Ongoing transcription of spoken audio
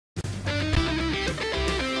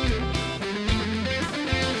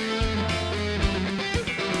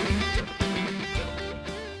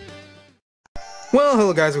Well,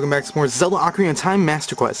 hello guys, welcome back to more Zelda Ocarina of Time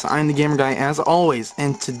Master Quest. I'm the Gamer Guy as always,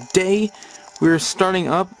 and today we're starting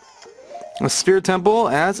up a Spirit Temple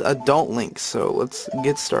as Adult Link. So let's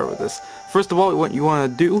get started with this. First of all, what you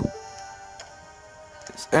want to do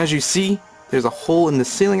is, as you see, there's a hole in the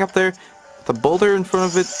ceiling up there with a boulder in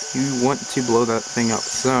front of it. You want to blow that thing up.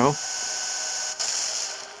 So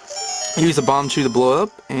use a bomb chew to blow it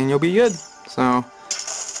up, and you'll be good. So,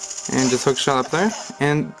 and just hook shot up there,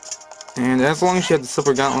 and as long as you have the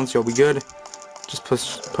silver gauntlets, you'll be good. Just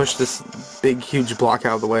push this big, huge block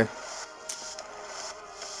out of the way.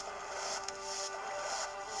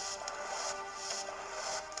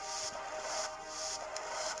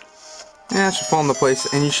 And it should fall into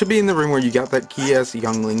place, and you should be in the room where you got that key as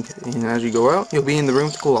young Link. And as you go out, you'll be in the room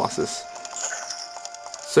with Colossus.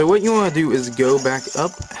 So what you want to do is go back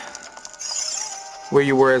up where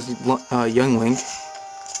you were as young Link.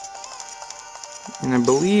 And I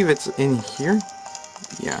believe it's in here.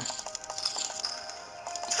 Yeah.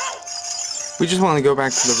 We just want to go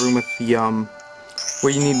back to the room with the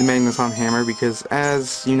where you need the Magneton Hammer, because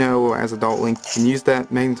as you know, as Adult Link, you can use that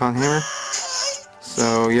Magneton Hammer.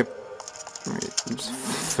 So, yep. It just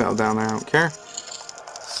fell down there, I don't care.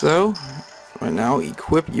 So, right now,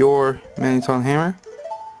 equip your Magneton Hammer.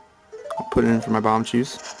 I'll put it in for my bomb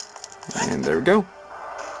shoes. And there we go.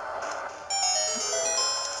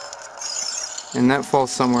 And that falls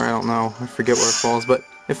somewhere, I don't know. I forget where it falls, but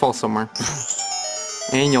it falls somewhere.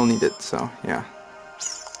 And you'll need it, so, yeah.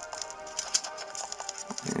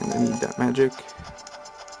 And I need that magic.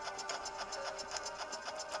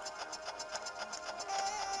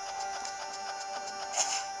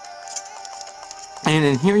 And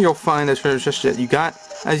in here you'll find the treasure chest that you got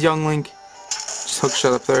as young Link. Just hook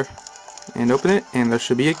shot up there and open it, and there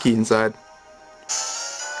should be a key inside.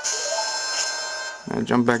 Now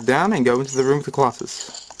jump back down and go into the room with the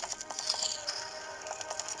Colossus.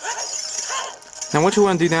 Now what you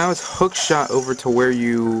want to do now is hook shot over to where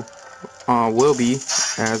you will be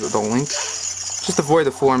as Adult Link. Just avoid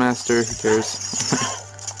the Floor Master, who cares.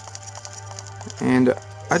 And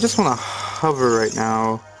I just want to hover right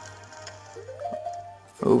now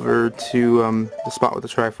over to the spot with the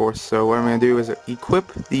Triforce. So what I'm going to do is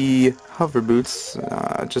equip the hover boots.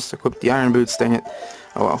 Just equip the iron boots, dang it.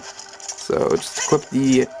 Oh well. So just equip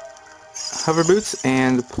the hover boots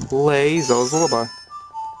and play Zelda's Lullaby.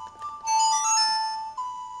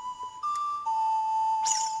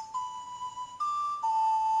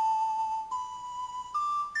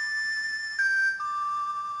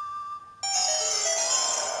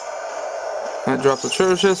 That drops the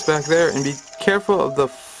treasure chest back there, and be careful of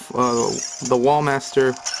the Wall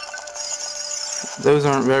Master. Those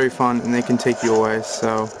aren't very fun, and they can take you away,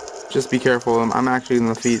 so just be careful of them. I'm actually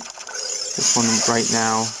going to defeat this one right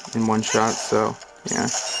now in one shot, so yeah.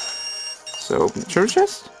 So open the treasure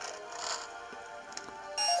chest,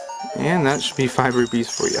 and that should be 5 rupees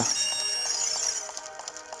for you.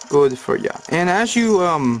 Good for ya. And as you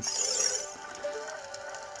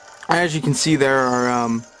can see, there are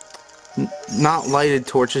not lighted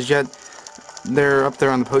torches yet. They're up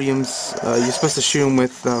there on the podiums. You're supposed to shoot them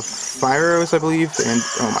with fire arrows, I believe. And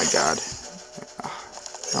oh my god,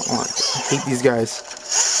 I hate these guys.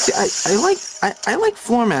 See, I like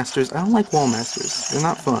floor masters. I don't like wall masters. They're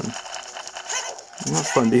not fun. They're not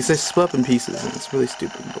fun because they split up in pieces, and it's really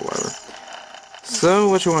stupid. But whatever. So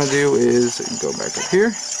what you want to do is go back up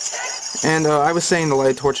here. And I was saying the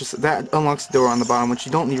lighted torches, that unlocks the door on the bottom, which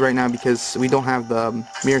you don't need right now because we don't have the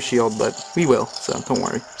mirror shield, but we will, so don't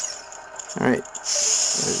worry. Alright,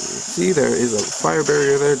 see, there is a fire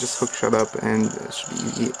barrier there, just hook shut up, and it should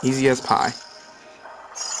be easy as pie.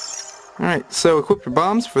 Alright, so equip your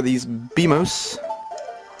bombs for these BMOS.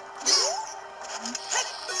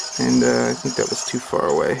 And I think that was too far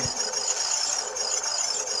away.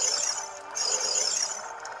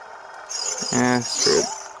 Screw it.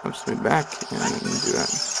 I'll just move back and do that.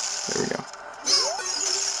 There we go.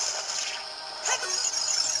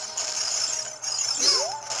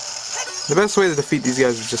 The best way to defeat these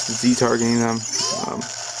guys is just Z-targeting them.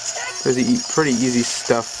 There's pretty easy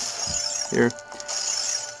stuff here.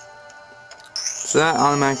 So that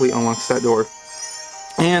automatically unlocks that door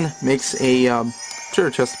and makes a treasure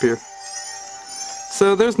chest appear.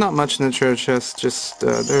 So there's not much in the treasure chest, just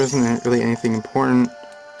there isn't really anything important,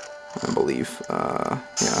 I believe.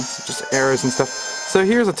 Yeah, so just arrows and stuff. So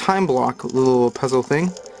here's a time block little puzzle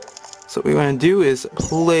thing. So what we want to do is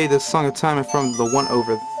play the Song of Time in front of the one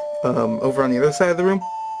over on the other side of the room.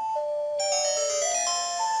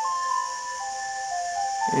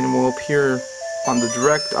 And we'll appear on the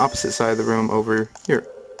direct opposite side of the room over here.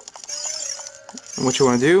 And what you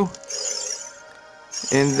want to do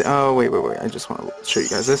And, oh, wait, I just want to show you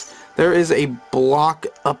guys this. There is a block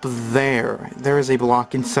up there. There is a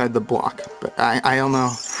block inside the block. But I don't know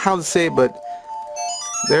how to say it, but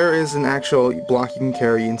there is an actual block you can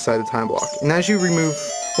carry inside the time block. And as you remove,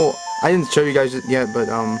 well, I didn't show you guys it yet, but,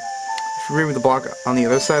 if you remove the block on the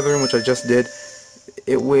other side of the room, which I just did,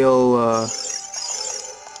 it will,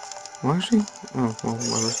 well, actually, oh, well,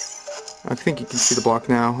 whatever. I think you can see the block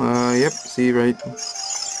now. Yep, see, right,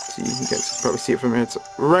 see, you guys can probably see it from here, it's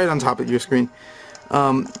right on top of your screen.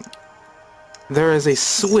 There is a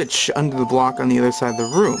switch under the block on the other side of the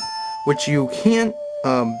room, which you can't,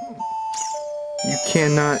 you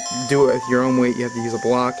cannot do it with your own weight, you have to use a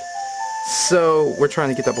block. So, we're trying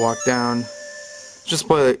to get that block down. Just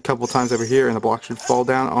play it a couple times over here and the block should fall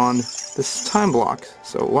down on this time block.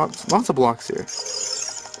 So, lots of blocks here.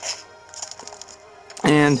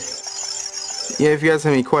 And, yeah, if you guys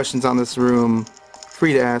have any questions on this room,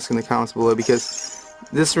 free to ask in the comments below, because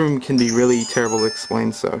this room can be really terrible to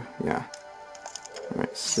explain, so, yeah.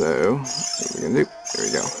 Alright, so, what are we gonna do? There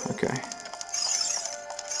we go, okay.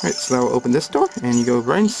 Alright, so that will open this door, and you go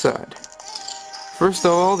right inside. First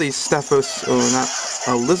of all, these Stephos, or not,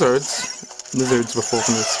 lizards will fall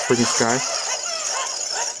from this freaking sky.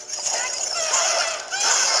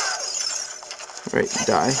 Alright,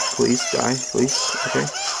 die, please, okay.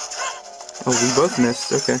 Oh, we both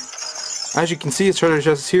missed, okay. As you can see, a treasure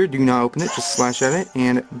chest is here, do not open it, just slash at it,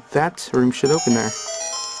 and that room should open there.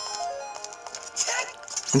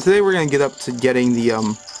 And today we're gonna get up to getting the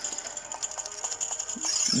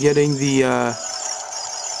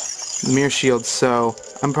mirror shield, so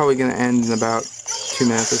I'm probably gonna end in about 2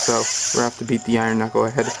 minutes or so. We'll have to beat the iron knuckle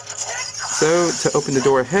ahead. So, to open the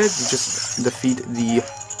door ahead, you just defeat the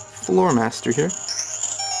floor master here.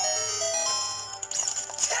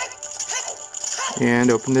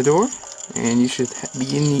 And open the door, and you should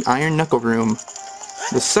be in the iron knuckle room.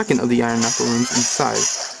 The second of the iron knuckle rooms inside.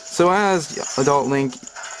 So as Adult Link,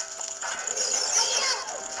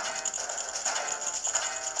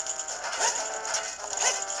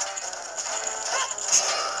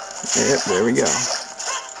 yep, there we go.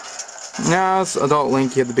 Now as Adult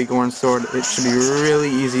Link, you have the big orange sword. It should be really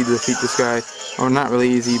easy to defeat this guy. Or not really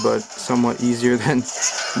easy, but somewhat easier than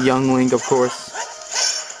young Link, of course.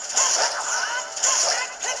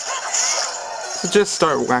 So just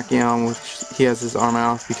start whacking on which he has his armor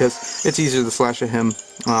off, because it's easier to slash at him,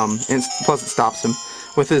 and plus it stops him.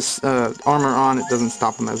 With his armor on, it doesn't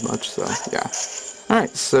stop him as much, so yeah.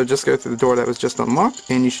 Alright, so just go through the door that was just unlocked,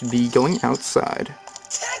 and you should be going outside.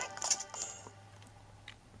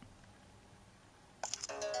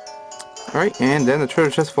 Alright, and then the treasure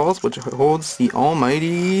chest falls, which holds the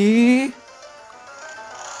almighty...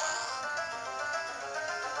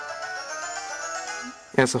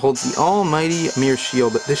 Yes, it holds the almighty mirror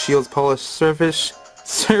shield. This shield's polished surface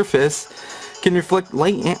can reflect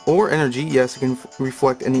light or energy. Yes, it can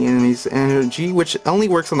reflect any enemy's energy, which only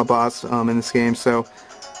works on the boss in this game. So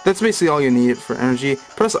that's basically all you need for energy.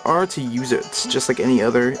 Press R to use it. It's just like any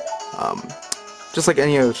other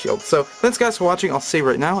shield. So thanks guys for watching. I'll say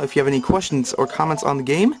right now, if you have any questions or comments on the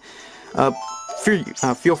game,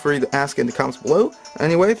 feel free to ask in the comments below.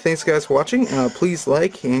 Anyway, thanks guys for watching. Please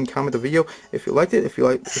like and comment the video if you liked it. If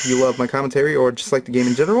you love my commentary or just like the game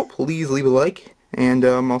in general, please leave a like. And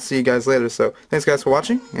I'll see you guys later. So thanks guys for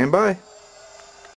watching, and bye.